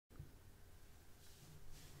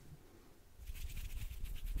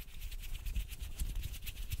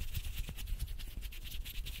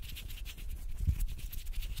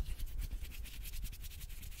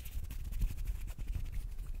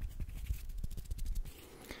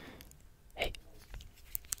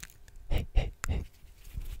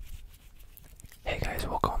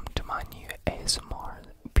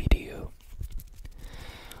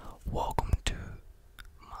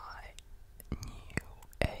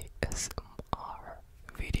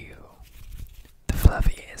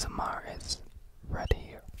ASMR is right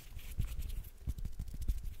here.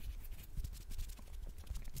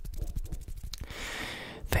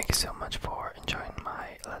 Thank you so much for enjoying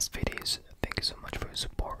my last videos. Thank you so much for your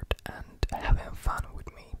support and having fun with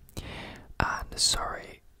me. And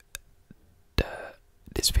sorry,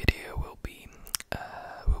 this video will be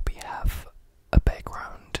have a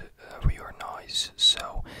background rear noise,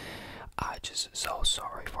 so I just so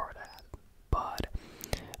sorry for that. But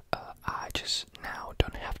I just now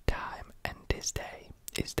don't have time, and this day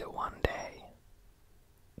is the one day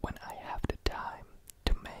when I have the time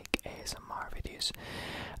to make ASMR videos.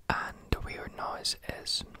 And the weird noise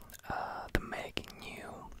is the making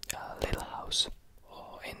new little house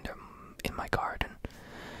in my garden.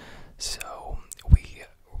 So we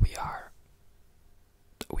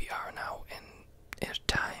are now in a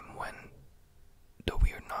time when the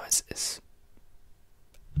weird noise is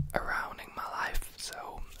surrounding my life.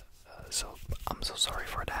 So I'm so sorry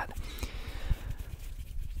for that.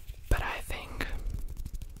 But I think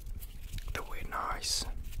the weird noise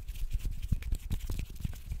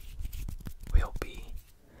will be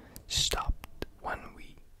stopped when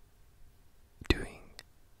we doing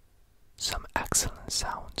some excellent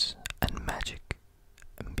sounds and magic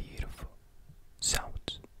and beautiful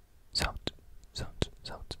sounds.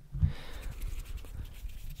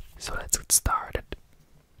 So let's get started.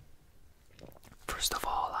 First of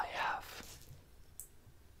all, I have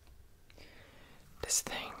this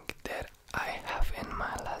thing that I have in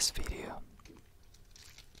my last video.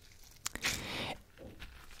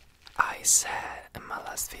 I said in my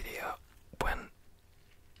last video, when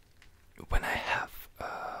I have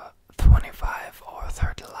 25 or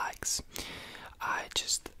 30 likes, I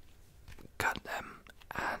just got them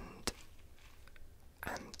and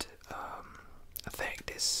I think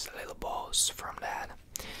these little balls from that,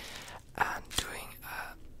 and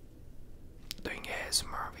doing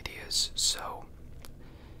ASMR videos. So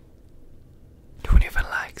 25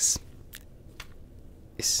 likes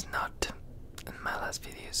is not in my last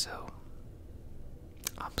video, so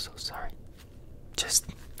I'm so sorry.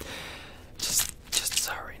 Just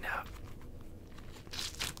sorry now.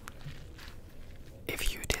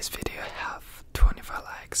 If this video have 25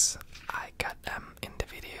 likes, I got them in the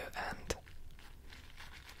video and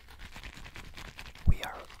we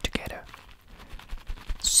are together.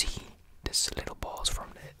 See these little balls from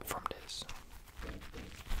this.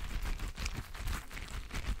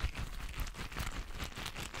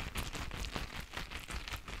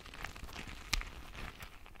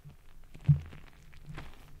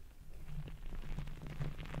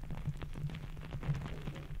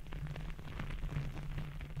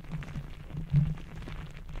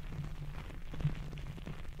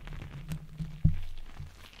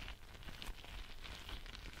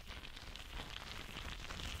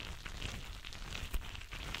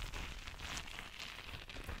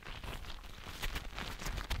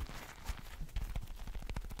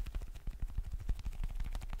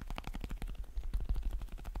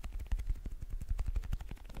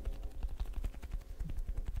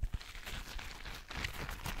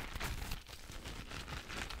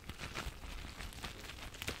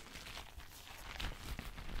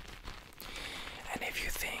 And if you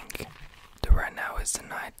think that right now is the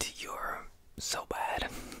night, you're so bad.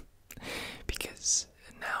 Because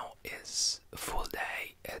now is a full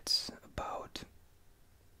day. It's about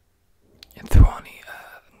 20.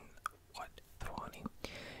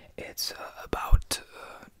 It's about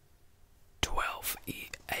 12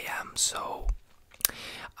 a.m. So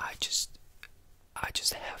I just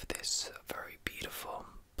have this very beautiful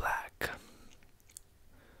black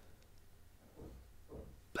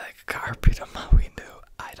carpet on my window.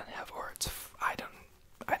 I don't have words. I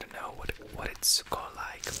don't know what it's called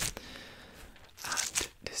like. And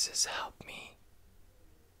this has helped me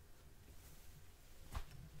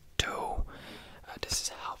to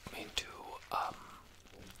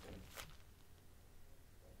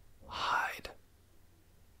hide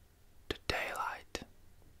the daylight.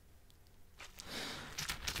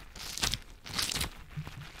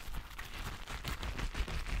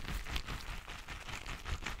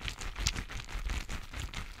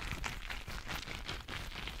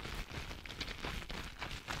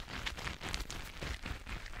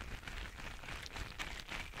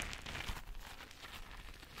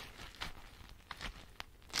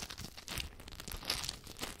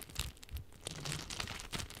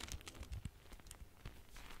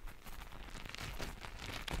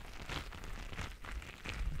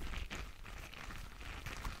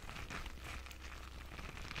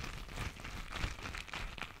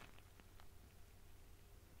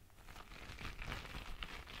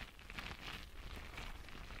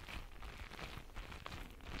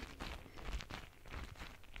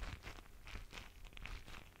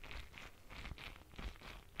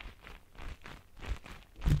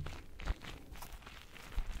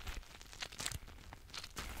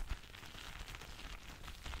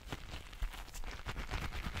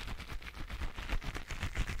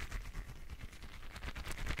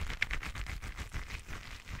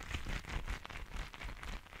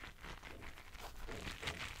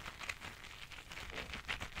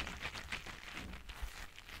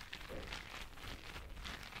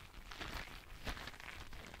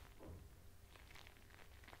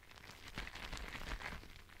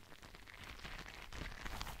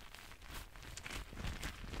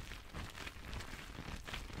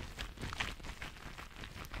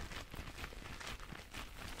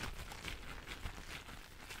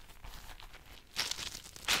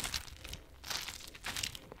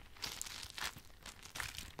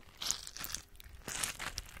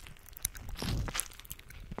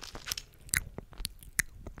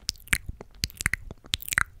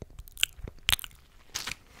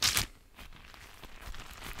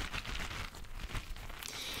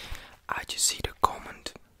 see the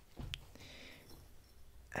comment,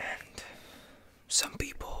 and some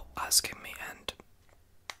people asking me and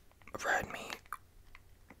write me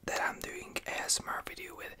that I'm doing ASMR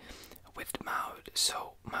video with mouth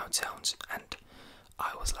sounds, and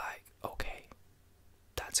I was like, okay,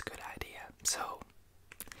 that's a good idea. So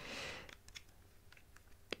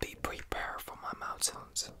be prepared for my mouth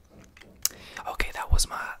sounds. Okay, that was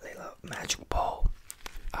my little magic ball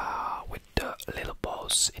with the little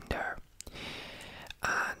balls in there,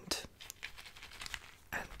 and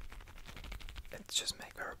it just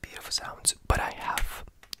makes very beautiful sounds. But I have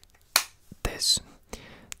this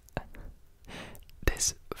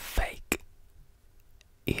fake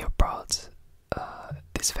earpods,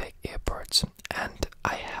 and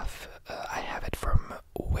I have it from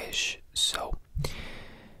Wish, so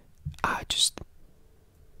I just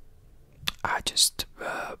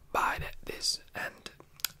buy this, and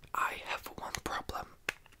I have one problem.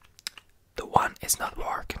 The one is not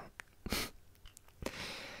working.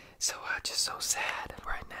 So I'm just so sad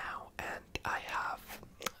right now, and I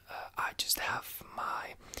just have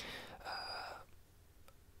my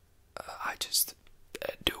I just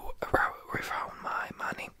do refund my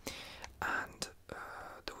money, and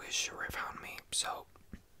the Wish refund me, so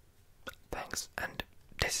thanks. And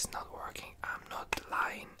this is not working, I'm not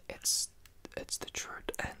lying, it's the truth,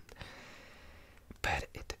 but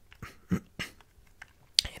it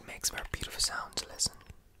it makes very beautiful sounds. Listen,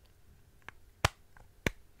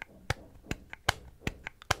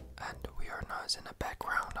 and we are noise in the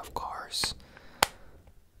background, of course.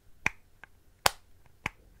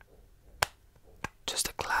 Just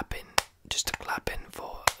a clapping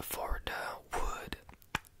for the wood.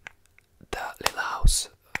 The little house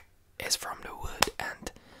is from the wood,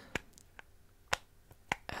 and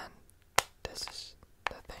this is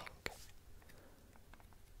the thing.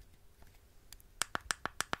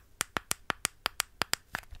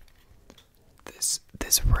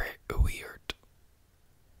 This very weird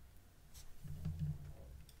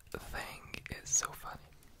thing is so funny.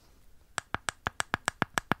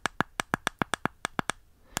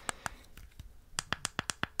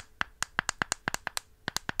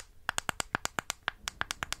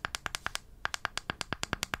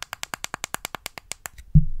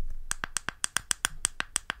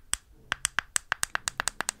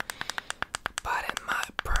 But in my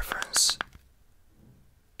preference,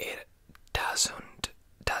 it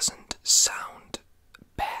doesn't sound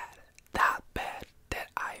that bad that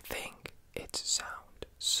I think it sound.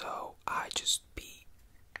 So I just be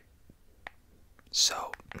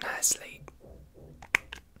so nicely.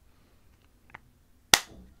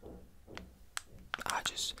 I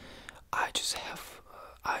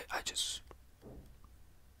just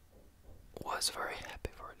was very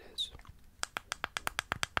happy for this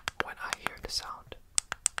when I hear the sound.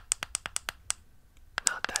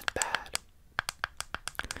 Not that bad.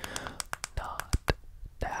 Not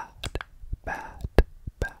that bad.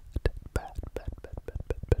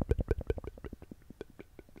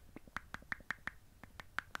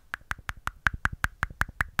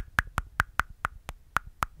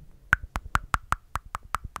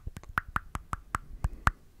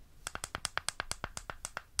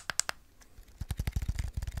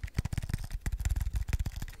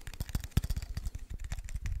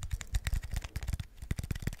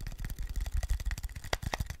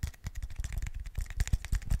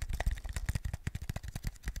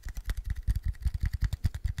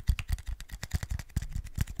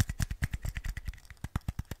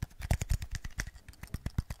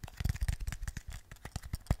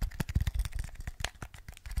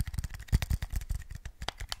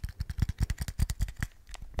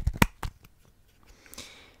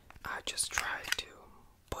 I just try to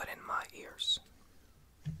put in my ears,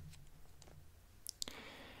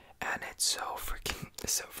 and it's so freaking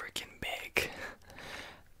big,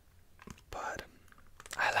 but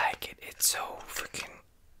I like it. It's so freaking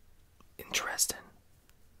interesting.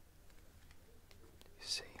 You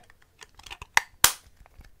see?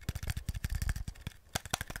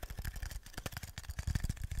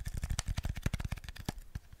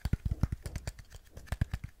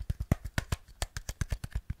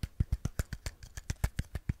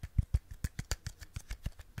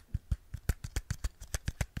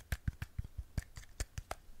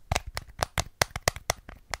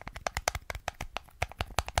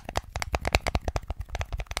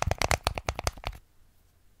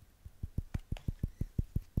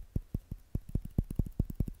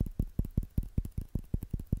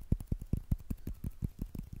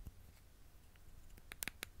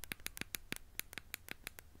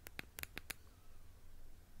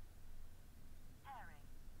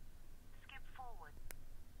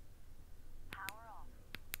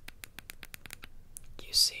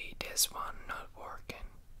 this one not working?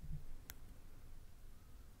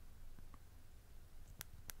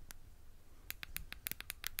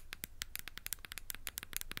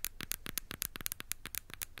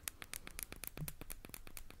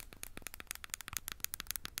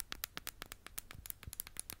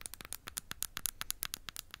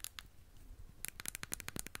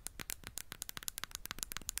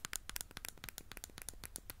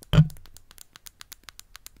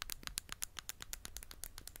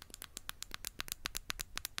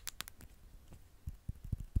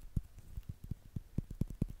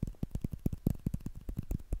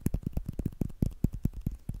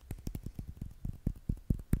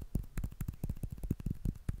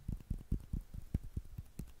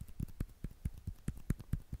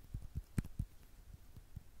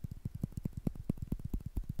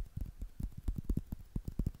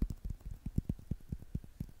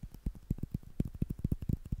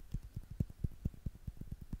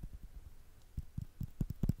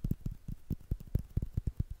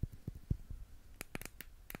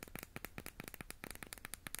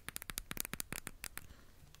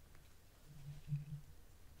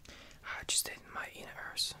 I just did my inner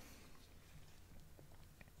ears.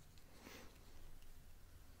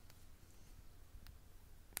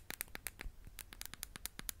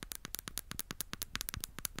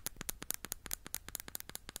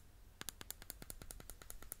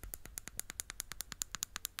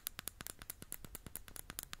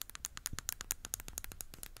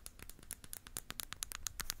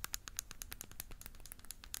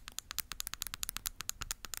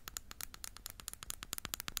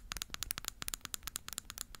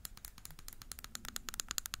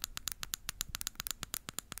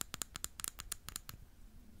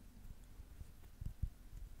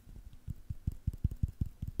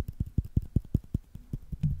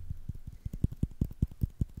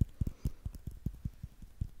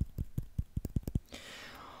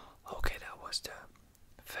 Okay, that was the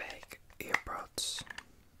fake earpods.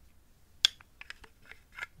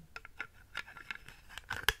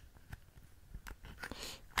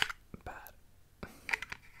 Bad.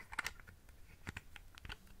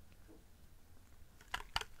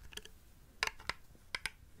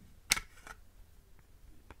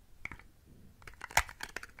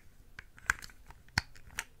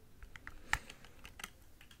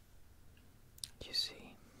 You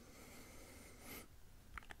see?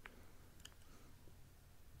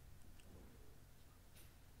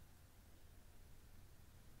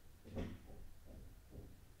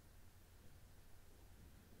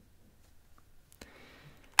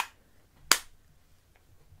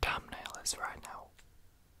 Thumbnail is right now.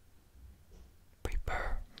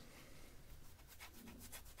 Prepare.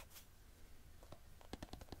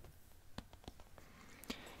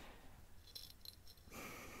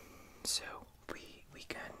 So we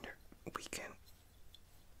can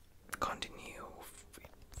continue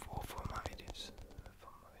for my videos.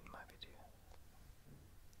 In my video,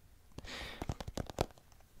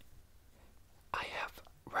 I have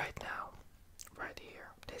right now, right here,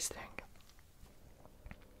 this thing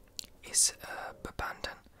is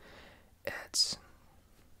abandoned. It's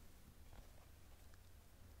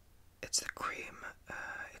the cream.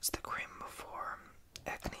 It's the cream for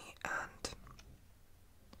acne and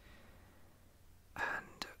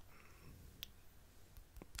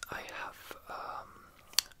I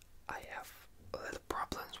have little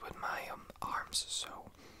problems with my arms,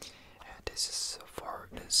 so this is for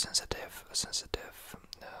the sensitive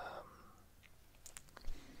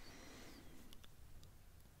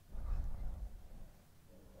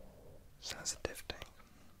thing.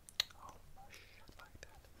 Oh, shit, like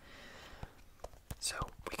that. So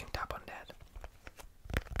we can tap on that.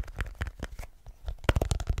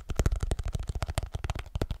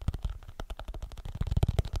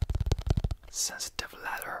 Sensitive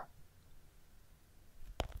leather.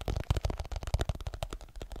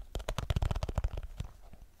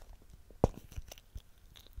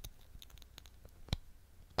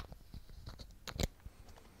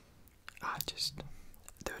 I just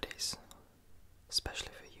do this especially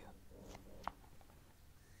for you.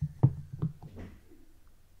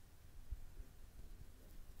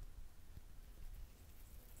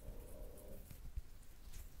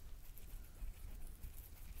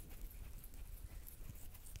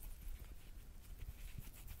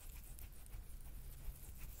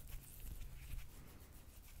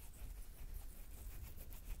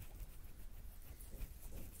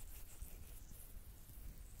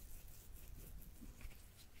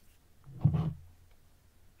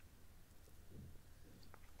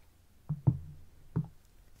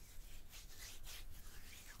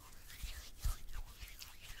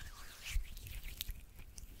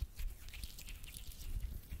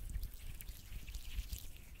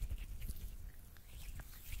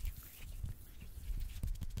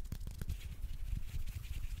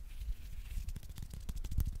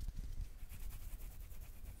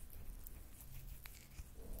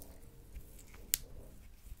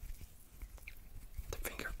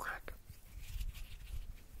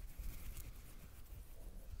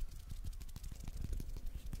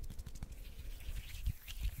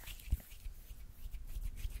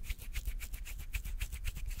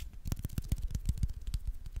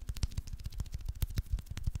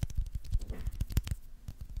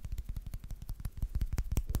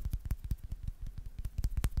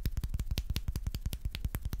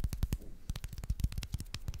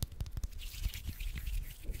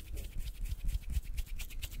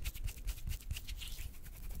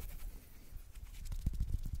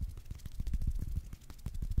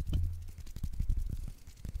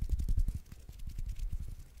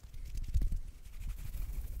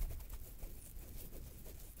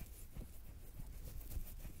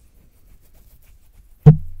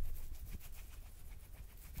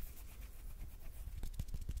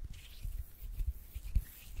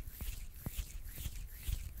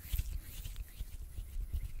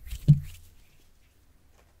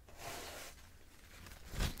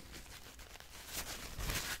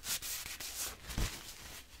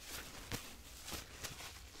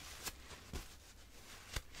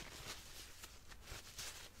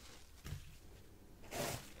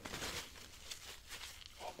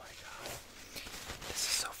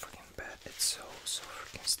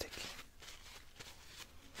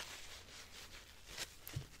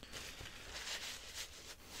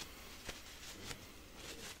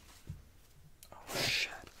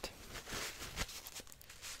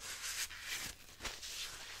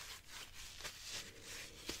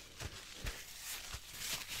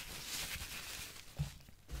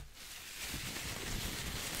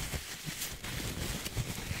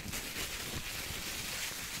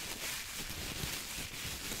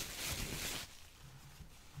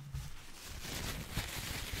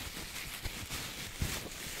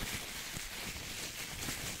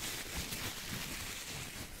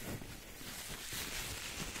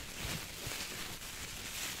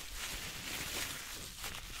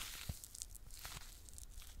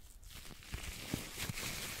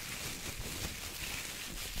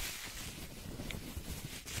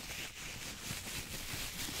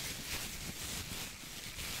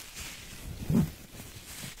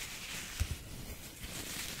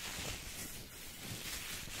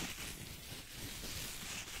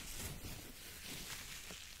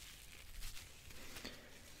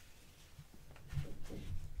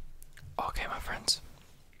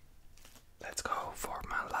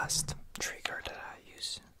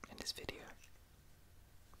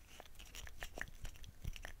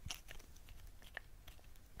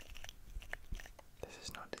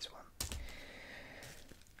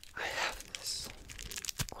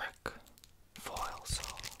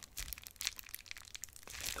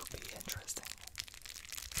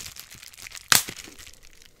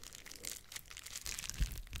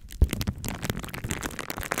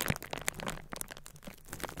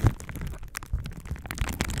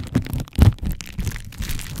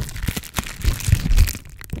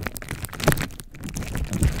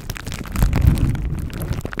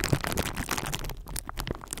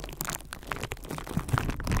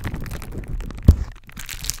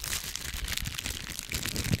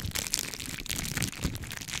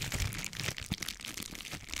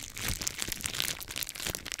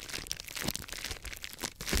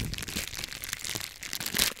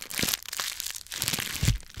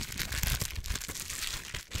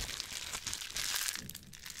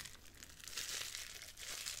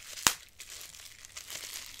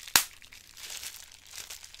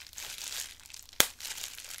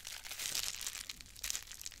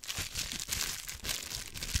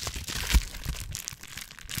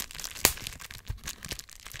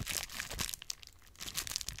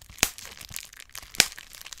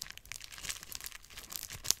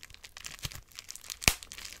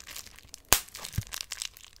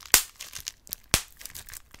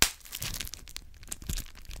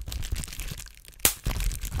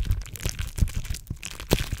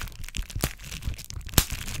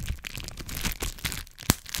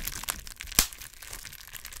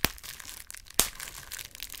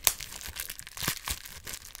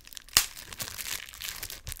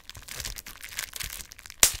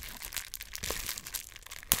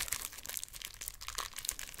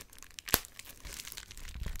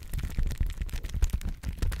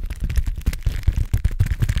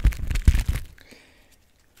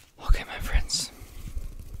 friends.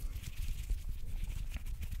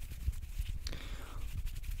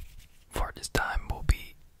 For this time will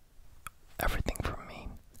be everything from me.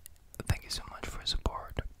 Thank you so much for your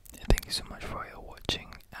support. Thank you so much for your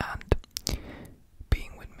watching and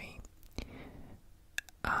being with me.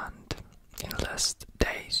 And in the last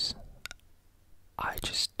days, I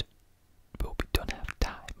just don't have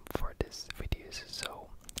time for this videos, so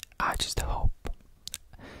I just hope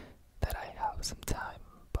that I have some time,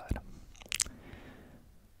 but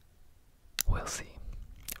we'll see.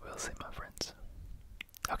 We'll see, my friends.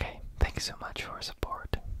 Okay, thank you so much for your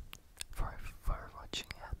support, for watching,